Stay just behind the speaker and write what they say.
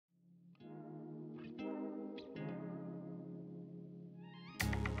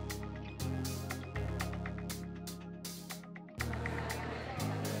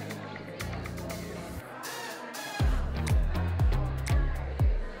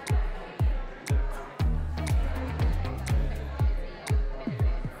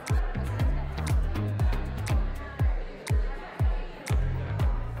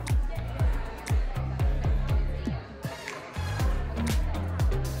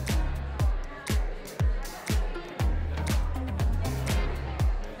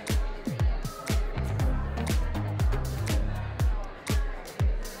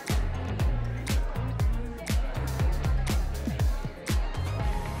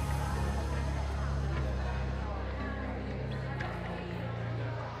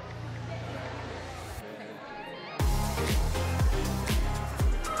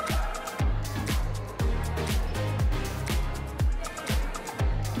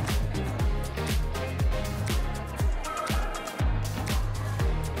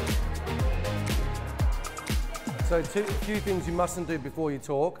So a few things you mustn't do before you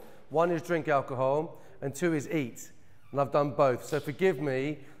talk. One is drink alcohol, and two is eat. And I've done both, so forgive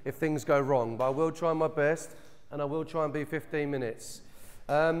me if things go wrong, but I will try my best, and I will try and be 15 minutes.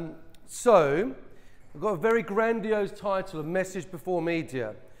 So, I've got a very grandiose title, A Message Before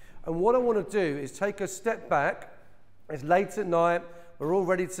Media. And what I want to do is take a step back. It's late at night, we're all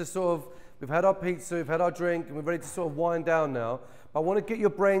ready to we've had our pizza, we've had our drink, and we're ready to sort of wind down now. But I want to get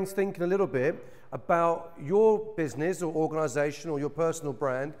your brains thinking a little bit about your business or organization or your personal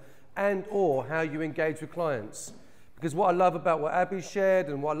brand and or how you engage with clients. Because what I love about what Abby shared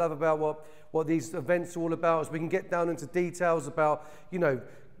and what I love about what these events are all about is we can get down into details about, you know,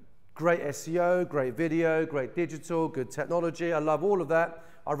 great SEO, great video, great digital, good technology. I love all of that.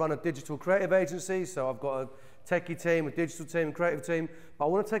 I run a digital creative agency, so I've got a techie team, a digital team, a creative team. But I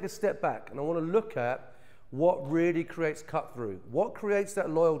want to take a step back and I want to look at what really creates cut-through. What creates that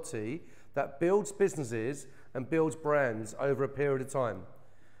loyalty that builds businesses and builds brands over a period of time.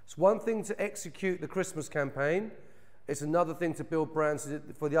 It's one thing to execute the Christmas campaign. It's another thing to build brands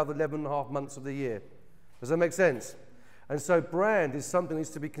for the other 11 and a half months of the year. Does that make sense? And so brand is something that needs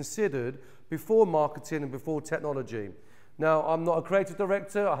to be considered before marketing and before technology. Now, I'm not a creative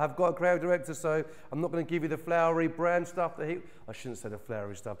director. I have got a creative director, so I'm not going to give you the flowery brand stuff that I shouldn't say the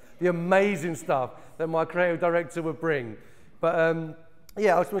flowery stuff, the amazing stuff that my creative director would bring. But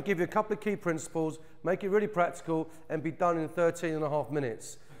yeah, I just want to give you a couple of key principles, make it really practical, and be done in 13 and a half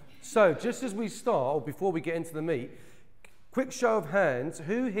minutes. So just as we start, or before we get into the meat, quick show of hands,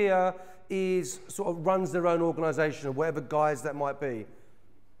 who here sort of runs their own organization, or whatever guise that might be?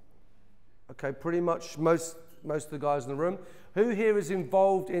 Okay, pretty much most of the guys in the room. Who here is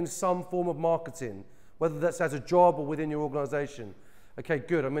involved in some form of marketing, whether that's as a job or within your organization? Okay,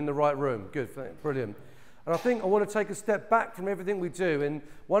 good, I'm in the right room, good, brilliant. And I think I want to take a step back from everything we do, and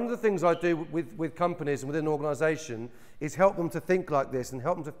one of the things I do with companies and within an organization is help them to think like this and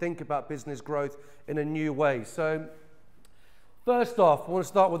help them to think about business growth in a new way. So first off, I want to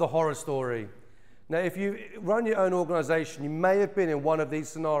start with a horror story. Now, if you run your own organization, you may have been in one of these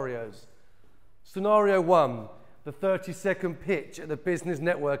scenarios. Scenario one, the 30-second pitch at the business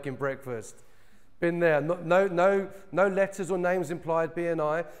networking breakfast. Been there, no letters or names implied,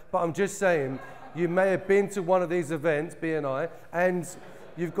 BNI, but I'm just saying, you may have been to one of these events, BNI, and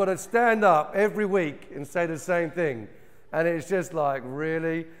you've got to stand up every week and say the same thing. And it's just like,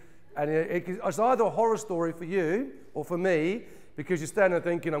 really? And it's either a horror story for you or for me, because you're standing there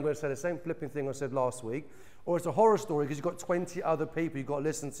thinking, I'm going to say the same flipping thing I said last week, or it's a horror story because you've got 20 other people you've got to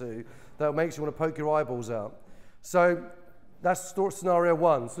listen to that makes you want to poke your eyeballs out. So that's scenario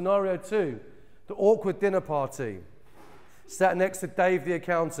one. Scenario two, the awkward dinner party. Sat next to Dave the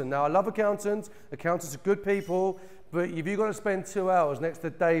accountant. Now, I love accountants. Accountants are good people, but if you've got to spend 2 hours next to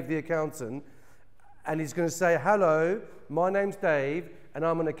Dave the accountant, and he's going to say, hello, my name's Dave, and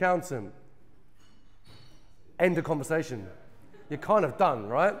I'm an accountant. End of conversation. You're kind of done,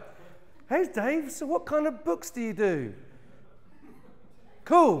 right? Hey, Dave, so what kind of books do you do?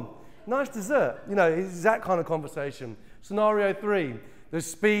 Cool, nice dessert. You know, it's that kind of conversation. Scenario three, the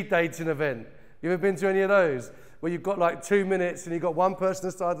speed dating event. You ever been to any of those? Where you've got like 2 minutes and you've got one person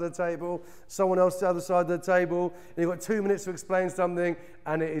on the side of the table, someone else on the other side of the table, and you've got 2 minutes to explain something,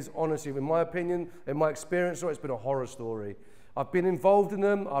 and it is honestly, in my opinion, in my experience, it's been a horror story. I've been involved in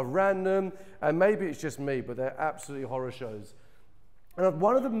them, I've ran them, and maybe it's just me, but they're absolutely horror shows. And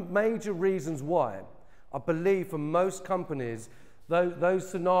one of the major reasons why I believe for most companies, those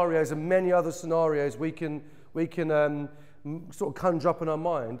scenarios and many other scenarios we can sort of conjure up in our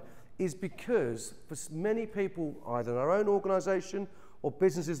mind, is because for many people, either in our own organization or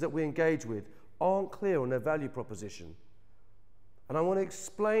businesses that we engage with, aren't clear on their value proposition. And I want to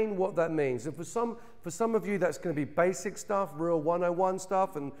explain what that means. And for some of you, that's going to be basic stuff, real 101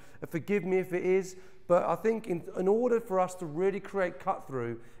 stuff, and forgive me if it is, but I think in order for us to really create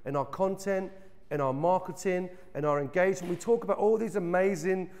cut-through in our content, in our marketing, in our engagement, we talk about all these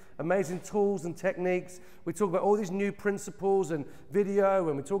amazing tools and techniques. We talk about all these new principles and video,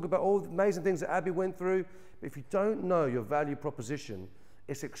 and we talk about all the amazing things that Abby went through. But if you don't know your value proposition,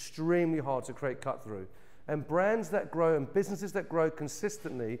 it's extremely hard to create cut-through. And brands that grow and businesses that grow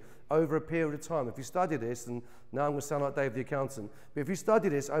consistently over a period of time, if you study this, and now I'm going to sound like Dave the accountant, but if you study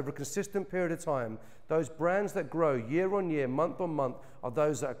this over a consistent period of time, those brands that grow year on year, month on month, are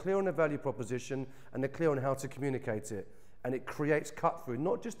those that are clear on their value proposition and they're clear on how to communicate it. And it creates cut-through,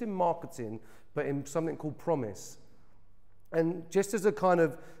 not just in marketing, but in something called promise. And just as a kind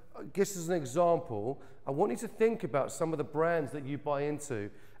of, just as an example, I want you to think about some of the brands that you buy into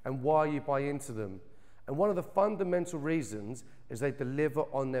and why you buy into them. And one of the fundamental reasons is they deliver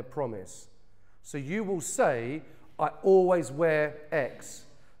on their promise. So you will say, I always wear X.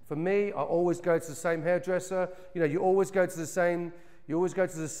 For me, I always go to the same hairdresser. You know, you always go to the same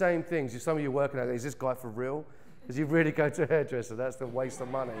things. If some of you are working out, is this guy for real? Because you really go to a hairdresser, that's the waste of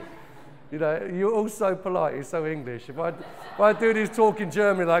money. You know, you're all so polite, you're so English. If I do this talk in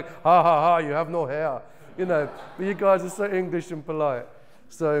German, like, ha ha ha, you have no hair. You know, but you guys are so English and polite.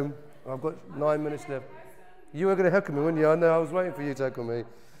 So, I've got 9 minutes left. You were going to heckle me, weren't you? I know, I was waiting for you to heckle me.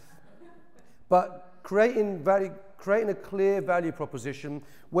 But creating a clear value proposition,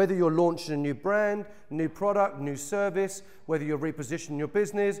 whether you're launching a new brand, new product, new service, whether you're repositioning your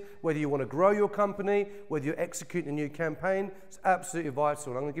business, whether you want to grow your company, whether you're executing a new campaign, it's absolutely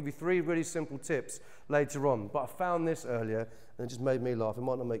vital. I'm going to give you 3 really simple tips later on. But I found this earlier, and it just made me laugh. It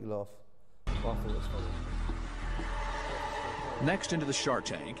might not make you laugh, but I thought it was funny. Next into the Shark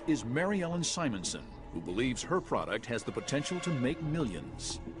Tank is Mary Ellen Simonson, who believes her product has the potential to make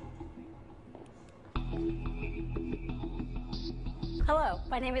millions. Hello,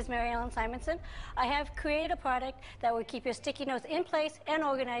 my name is Mary Ellen Simonson. I have created a product that will keep your sticky notes in place and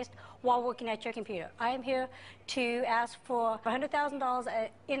organized while working at your computer. I am here to ask for $100,000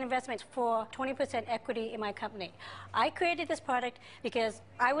 in investments for 20% equity in my company. I created this product because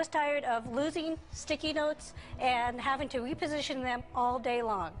I was tired of losing sticky notes and having to reposition them all day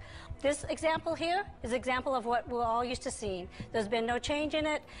long. This example here is an example of what we're all used to seeing. There's been no change in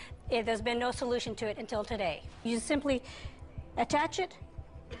it. There's been no solution to it until today. You simply attach it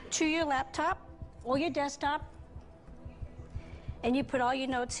to your laptop or your desktop, and you put all your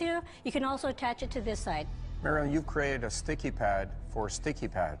notes here. You can also attach it to this side. Marion, you've created a sticky pad for sticky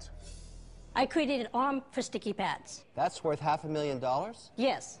pads. I created an arm for sticky pads. That's worth $500,000?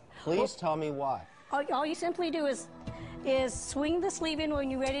 Yes. Please tell me why. All you simply do is swing the sleeve in when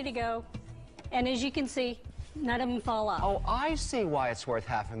you're ready to go, and as you can see, none of them fall off. Oh, I see why it's worth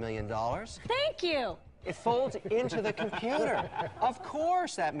 $500,000. Thank you. It folds into the computer. Of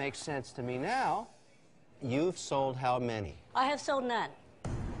course, that makes sense to me now. You've sold how many? I have sold none.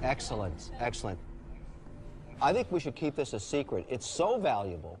 Excellent, excellent. I think we should keep this a secret. It's so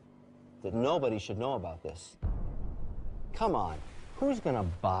valuable that nobody should know about this. Come on, who's gonna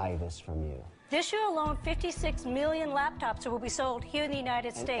buy this from you? This year alone, 56 million laptops will be sold here in the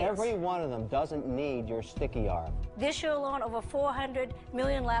United States. Every one of them doesn't need your sticky arm. This year alone, over 400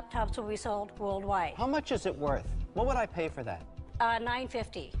 million laptops will be sold worldwide. How much is it worth? What would I pay for that?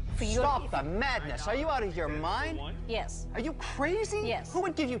 $950. Stop the madness. Are you out of your mind? Yes. Are you crazy? Yes. Who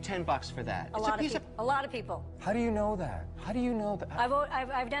would give you $10 for that? A lot of people. How do you know that? How do you know that?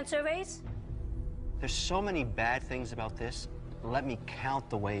 I've done surveys. There's so many bad things about this. Let me count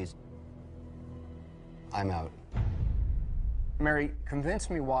the ways. I'm out. Mary, convince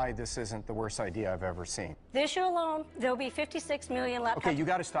me why this isn't the worst idea I've ever seen. This year alone, there'll be 56 million laptops. Okay, you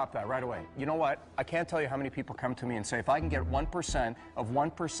got to stop that right away. You know what? I can't tell you how many people come to me and say, if I can get 1%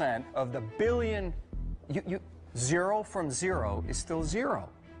 of the billion, 0 from 0 is still 0.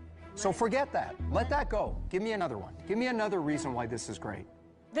 So forget that. Let that go. Give me another one. Give me another reason why this is great.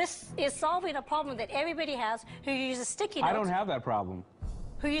 This is solving a problem that everybody has who uses sticky notes. I don't have that problem.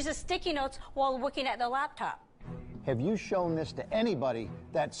 Who uses sticky notes while looking at their laptop. Have you shown this to anybody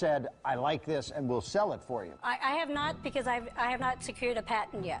that said, I like this and will sell it for you? I have not, because I have not secured a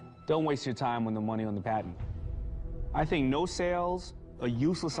patent yet. Don't waste your time on the money on the patent. I think no sales, a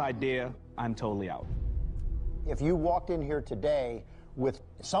useless idea, I'm totally out. If you walked in here today with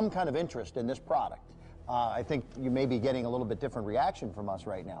some kind of interest in this product, I think you may be getting a little bit different reaction from us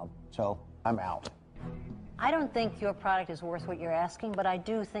right now. So I'm out. I don't think your product is worth what you're asking, but I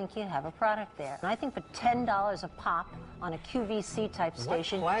do think you have a product there. And I think for $10 a pop on a QVC type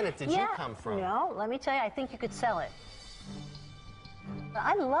station... What planet did you come from? No, let me tell you, I think you could sell it.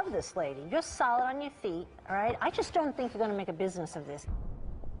 I love this lady. You're solid on your feet, all right? I just don't think you're going to make a business of this.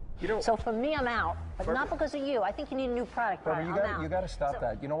 So for me, I'm out, but not because of you. I think you need a new product, Brian. You got to stop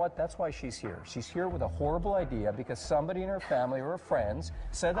that. You know what? That's why she's here. She's here with a horrible idea because somebody in her family or her friends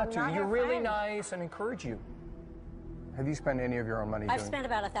said that to you. You're really nice and encourage you. Have you spent any of your own money doing it? I've spent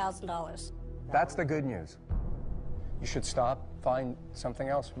about $1,000. That's the good news. You should stop, find something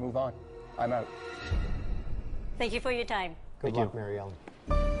else, move on. I'm out. Thank you for your time. Good luck, Mary Ellen.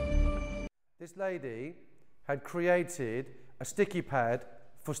 This lady had created a sticky pad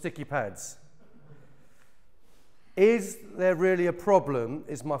for sticky pads. Is there really a problem,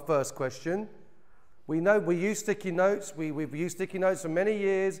 is my first question. We know we use sticky notes, we've used sticky notes for many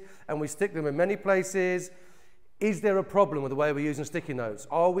years and we stick them in many places. Is there a problem with the way we're using sticky notes?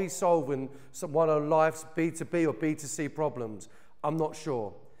 Are we solving one of life's B2B or B2C problems? I'm not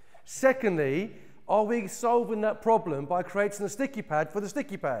sure. Secondly, are we solving that problem by creating a sticky pad for the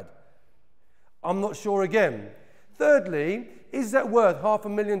sticky pad? I'm not sure again. Thirdly, is that worth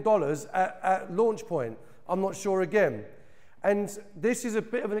 $500,000 at launch point? I'm not sure again. And this is a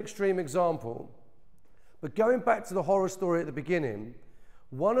bit of an extreme example. But going back to the horror story at the beginning,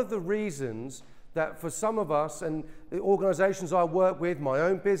 one of the reasons that for some of us and the organizations I work with, my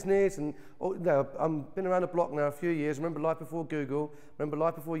own business, and I've been around the block now a few years. Remember life before Google, remember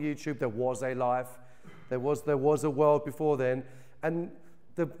life before YouTube. There was a life, there was a world before then. And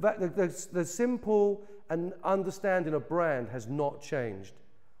the simple and understanding of brand has not changed.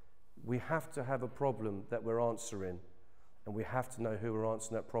 We have to have a problem that we're answering, and we have to know who we're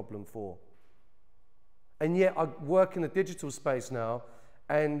answering that problem for. And yet I work in the digital space now,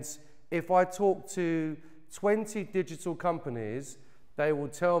 and if I talk to 20 digital companies, they will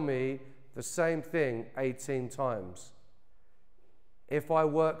tell me the same thing 18 times. If I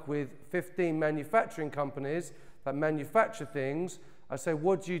work with 15 manufacturing companies that manufacture things, I say,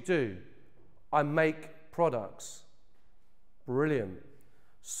 what do? I make products. Brilliant.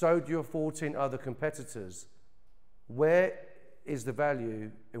 So do your 14 other competitors. Where is the value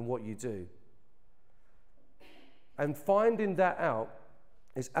in what you do? And finding that out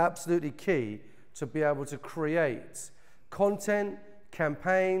is absolutely key to be able to create content,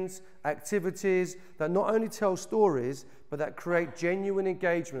 campaigns, activities that not only tell stories, but that create genuine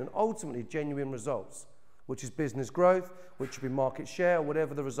engagement and ultimately genuine results, which is business growth, which would be market share, or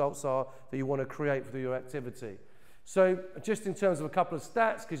whatever the results are that you want to create through your activity. So just in terms of a couple of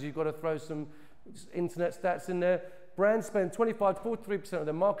stats, because you've got to throw some internet stats in there, brands spend 25 to 43% of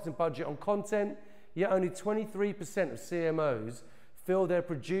their marketing budget on content, yet only 23% of CMOs feel they're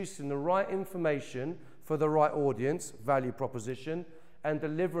producing the right information for the right audience, value proposition, and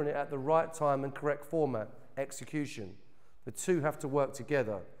delivering it at the right time and correct format, execution. The two have to work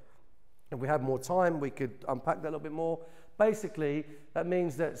together. If we had more time, we could unpack that a little bit more. Basically, that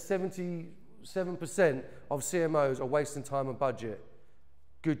means that 77% of CMOs are wasting time and budget.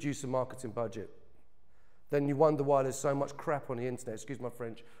 Good use of marketing budget. Then you wonder why there's so much crap on the internet. Excuse my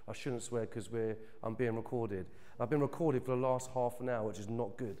French, I shouldn't swear because I'm being recorded. I've been recorded for the last half an hour, which is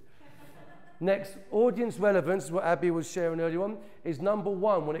not good. Next, audience relevance, what Abby was sharing earlier on, is number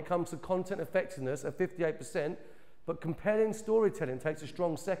one when it comes to content effectiveness at 58%, but compelling storytelling takes a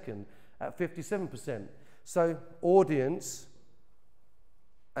strong second at 57%. So audience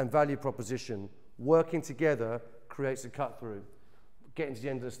and value proposition working together creates a cut through. Getting to the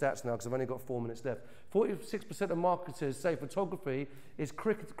end of the stats now because I've only got 4 minutes left. 46% of marketers say photography is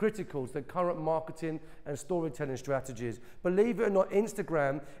critical to their current marketing and storytelling strategies. Believe it or not,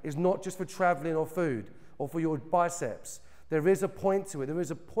 Instagram is not just for traveling or food or for your biceps. There is a point to it. There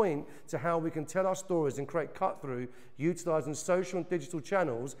is a point to how we can tell our stories and create cut through utilizing social and digital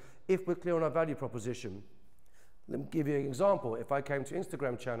channels if we're clear on our value proposition. Let me give you an example. If I came to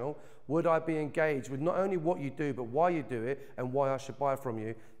Instagram channel, would I be engaged with not only what you do, but why you do it and why I should buy from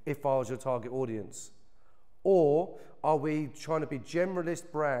you if I was your target audience? Or are we trying to be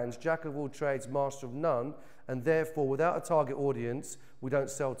generalist brands, jack of all trades, master of none, and therefore without a target audience, we don't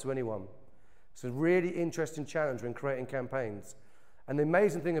sell to anyone? It's a really interesting challenge when creating campaigns. And the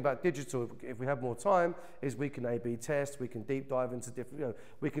amazing thing about digital, if we have more time, is we can A/B test, we can deep dive into different,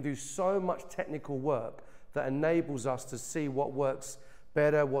 we can do so much technical work that enables us to see what works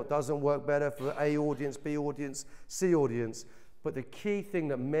better, what doesn't work better for A audience, B audience, C audience. But the key thing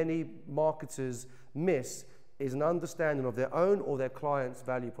that many marketers miss is an understanding of their own or their client's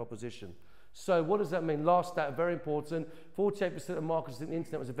value proposition. So what does that mean? Last stat, very important. 48% of marketers on the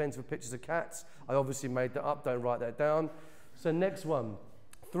internet was invented with pictures of cats. I obviously made that up, don't write that down. So next one,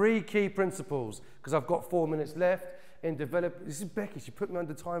 3 key principles, because I've got 4 minutes left in develop. This is Becky, she put me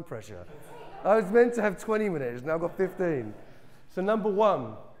under time pressure. I was meant to have 20 minutes, now I've got 15. So number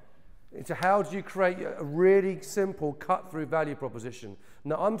 1, it's how do you create a really simple cut-through value proposition?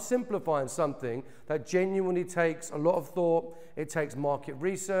 Now I'm simplifying something that genuinely takes a lot of thought. It takes market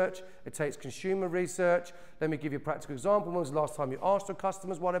research, it takes consumer research. Let me give you a practical example. When was the last time you asked your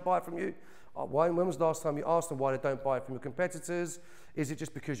customers why they buy from you? When was the last time you asked them why they don't buy from your competitors? Is it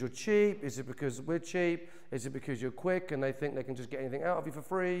just because you're cheap? Is it because we're cheap? Is it because you're quick and they think they can just get anything out of you for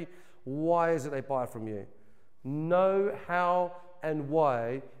free? Why is it they buy from you? Know how and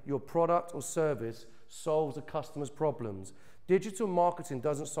why your product or service solves a customer's problems. Digital marketing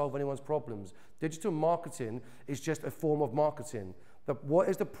doesn't solve anyone's problems. Digital marketing is just a form of marketing. What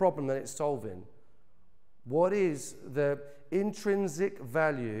is the problem that it's solving? What is the intrinsic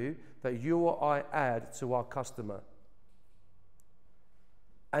value that you or I add to our customer?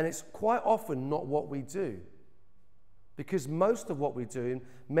 And it's quite often not what we do. Because most of what we do in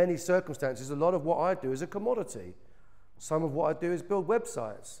many circumstances, a lot of what I do is a commodity. Some of what I do is build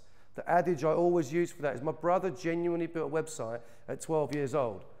websites. The adage I always use for that is my brother genuinely built a website at 12 years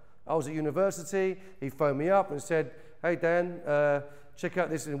old. I was at university, he phoned me up and said, hey Dan, check out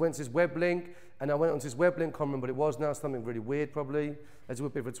this, and went to this web link, and I went onto this web link, can't remember what it was now, something really weird probably, as it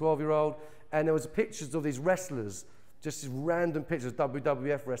would be for a 12-year-old, and there was pictures of these wrestlers, just these random pictures,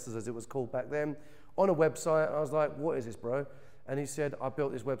 WWF wrestlers as it was called back then, on a website, and I was like, what is this, bro? And he said, I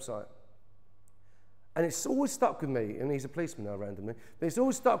built this website. And it's always stuck with me, and he's a policeman now randomly, but it's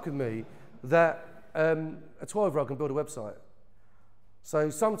always stuck with me that a 12-year-old can build a website.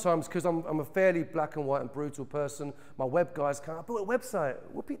 So sometimes, because I'm a fairly black and white and brutal person, my web guys come, I built a website.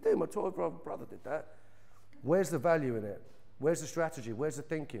 Whoopie do, my 12-year-old brother did that. Where's the value in it? Where's the strategy? Where's the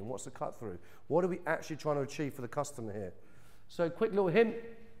thinking? What's the cut through? What are we actually trying to achieve for the customer here? So quick little hint,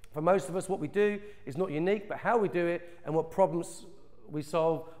 for most of us, what we do is not unique, but how we do it and what problems we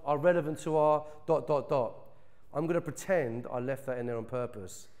solve are relevant to our ... I'm going to pretend I left that in there on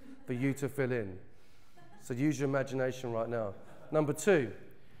purpose for you to fill in. So use your imagination right now. Number 2,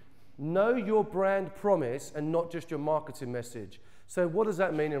 know your brand promise and not just your marketing message. So what does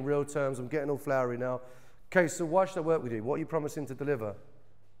that mean in real terms? I'm getting all flowery now. Okay, so why should I work with you? What are you promising to deliver?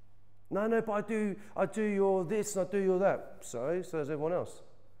 No, but I do your this and I do your that. So does everyone else.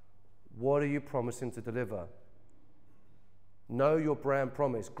 What are you promising to deliver? Know your brand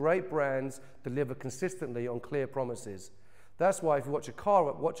promise. Great brands deliver consistently on clear promises. That's why if you watch a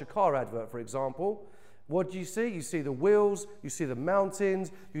car advert, for example, what do you see? You see the wheels, you see the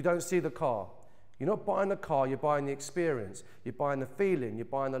mountains, you don't see the car. You're not buying the car, you're buying the experience. You're buying the feeling, you're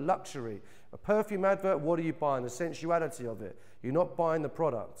buying the luxury. A perfume advert, what are you buying? The sensuality of it. You're not buying the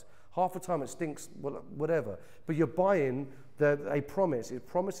product. Half the time it stinks, whatever. But you're buying a promise. It's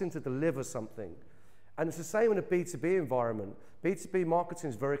promising to deliver something. And it's the same in a B2B environment. B2B marketing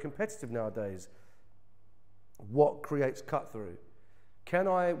is very competitive nowadays. What creates cut through? Can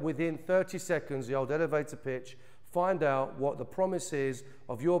I, within 30 seconds, the old elevator pitch, find out what the promise is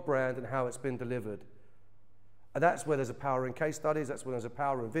of your brand and how it's been delivered? And that's where there's a power in case studies, that's where there's a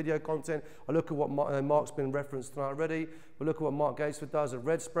power in video content. I look at what Mark's been referenced tonight already. We look at what Mark Gatesford does at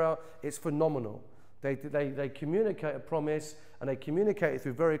Red Sprout. It's phenomenal. They communicate a promise, and they communicate it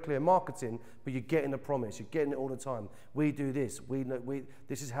through very clear marketing, but you're getting a promise, you're getting it all the time. We do this,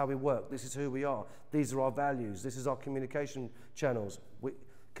 this is how we work, this is who we are, these are our values, this is our communication channels.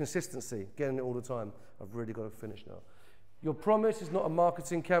 Consistency, getting it all the time. I've really got to finish now. Your promise is not a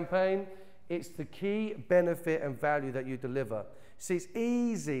marketing campaign, it's the key benefit and value that you deliver. See, it's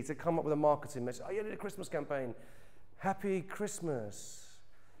easy to come up with a marketing message. Oh, you did a Christmas campaign. Happy Christmas.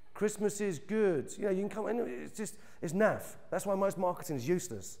 Christmas is good. You know, you can come in, it's naff. That's why most marketing is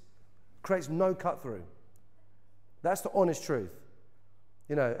useless. Creates no cut through. That's the honest truth.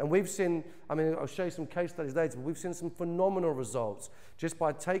 You know, and we've seen, I mean, I'll show you some case studies later, but we've seen some phenomenal results just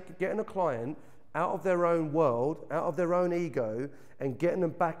by getting a client out of their own world, out of their own ego, and getting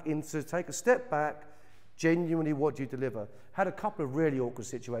them back into, take a step back, genuinely what do you deliver? Had a couple of really awkward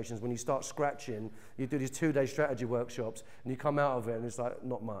situations when you start scratching, you do these 2-day strategy workshops, and you come out of it and it's like,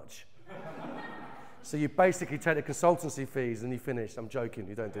 not much. So you basically take the consultancy fees and you finish. I'm joking,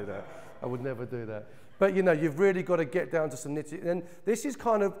 you don't do that. I would never do that. But you know, you've really got to get down to some nitty. And this is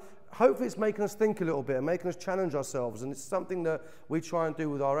kind of, hopefully it's making us think a little bit and making us challenge ourselves. And it's something that we try and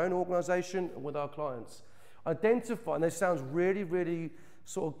do with our own organization and with our clients. Identify, and this sounds really, really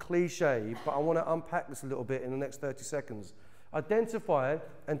sort of cliche, but I want to unpack this a little bit in the next 30 seconds. Identify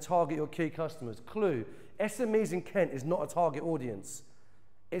and target your key customers. Clue, SMEs in Kent is not a target audience.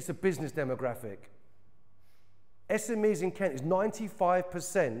 It's a business demographic. SMEs in Kent is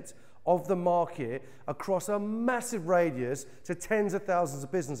 95% of the market across a massive radius to tens of thousands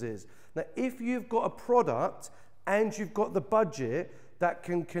of businesses. Now, if you've got a product and you've got the budget that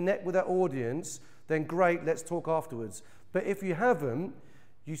can connect with that audience, then great, let's talk afterwards. But if you haven't,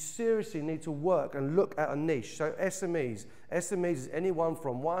 you seriously need to work and look at a niche. So SMEs is anyone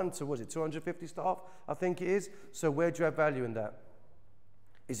from 1 to, 250 staff, I think it is. So where do you have value in that?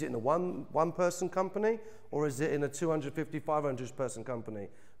 Is it in a one-person company, or is it in a 250, 500-person company?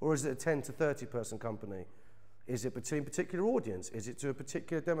 Or is it a 10 to 30-person company? Is it between a particular audience? Is it to a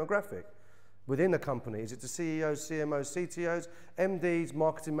particular demographic? Within a company, is it to CEOs, CMOs, CTOs, MDs,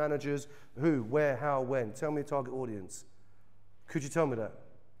 marketing managers, who, where, how, when? Tell me your target audience. Could you tell me that?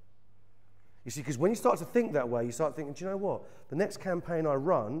 You see, because when you start to think that way, you start thinking, do you know what? The next campaign I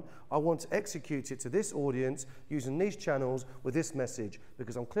run, I want to execute it to this audience using these channels with this message,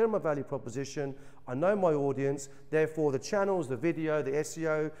 because I'm clear on my value proposition, I know my audience, therefore the channels, the video, the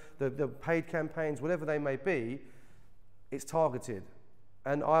SEO, the paid campaigns, whatever they may be, it's targeted.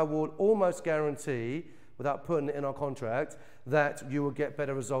 And I will almost guarantee, without putting it in our contract that you will get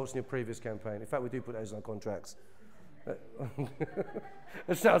better results in your previous campaign. In fact, we do put those in our contracts.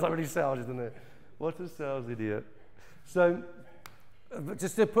 It sounds like really sales, doesn't it? What a sales idiot. So,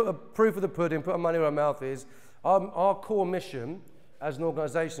 just to put a proof of the pudding, put our money where our mouth is, our core mission as an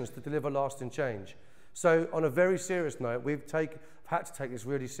organisation is to deliver lasting change. So, on a very serious note, we've had to take this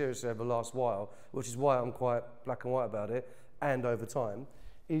really seriously over the last while, which is why I'm quite black and white about it, and over time,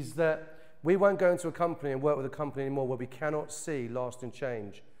 is that we won't go into a company and work with a company anymore where we cannot see lasting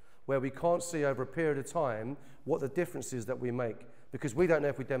change, where we can't see over a period of time what the difference is that we make, because we don't know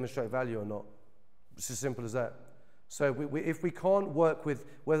if we demonstrate value or not. It's as simple as that. So if we can't work with,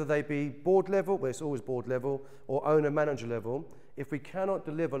 whether they be board level, well, it's always board level, or owner-manager level, if we cannot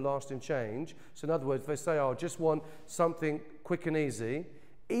deliver lasting change, so in other words, if they say, oh, I just want something quick and easy,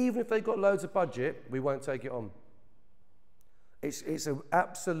 even if they've got loads of budget, we won't take it on. It's an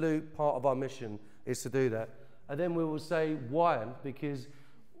absolute part of our mission is to do that. And then we will say why, because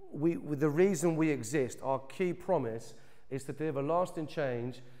the reason we exist, our key promise is to deliver lasting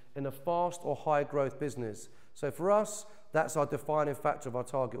change in a fast or high growth business. So for us, that's our defining factor of our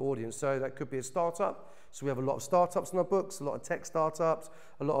target audience. So that could be a startup. So we have a lot of startups in our books, a lot of tech startups,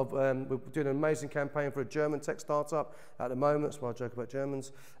 a lot of, we're doing an amazing campaign for a German tech startup at the moment. That's why I joke about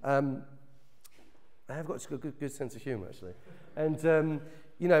Germans. They have got a good sense of humour, actually. And,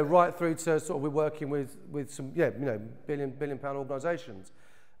 you know, right through to sort of we're working with some, yeah, you know, billion pound organisations.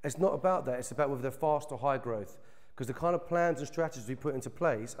 It's not about that. It's about whether they're fast or high growth. Because the kind of plans and strategies we put into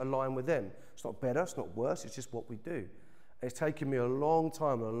place align with them. It's not better, it's not worse, it's just what we do. It's taken me a long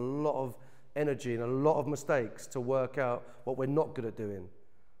time, a lot of energy and a lot of mistakes to work out what we're not good at doing.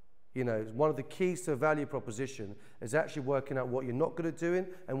 You know, one of the keys to a value proposition is actually working out what you're not good at doing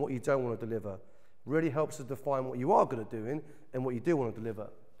and what you don't want to deliver. Really helps to define what you are good at doing and what you do want to deliver.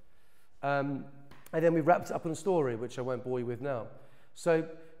 And then we wrapped it up in a story, which I won't bore you with now. So,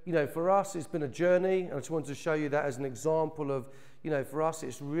 you know, for us, it's been a journey, and I just wanted to show you that as an example of, you know, for us,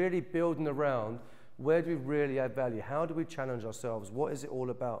 it's really building around where do we really add value? How do we challenge ourselves? What is it all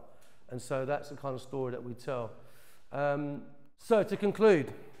about? And so that's the kind of story that we tell. So to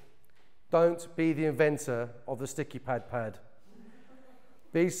conclude, don't be the inventor of the sticky pad.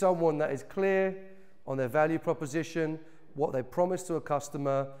 Be someone that is clear on their value proposition, what they promise to a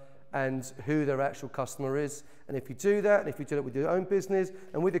customer, and who their actual customer is. And if you do that, and if you do it with your own business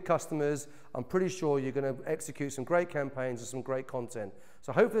and with your customers, I'm pretty sure you're going to execute some great campaigns and some great content.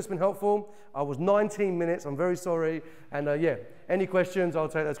 So hopefully it's been helpful. I was 19 minutes, I'm very sorry. And yeah, any questions, I'll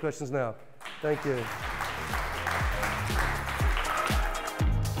take those questions now. Thank you.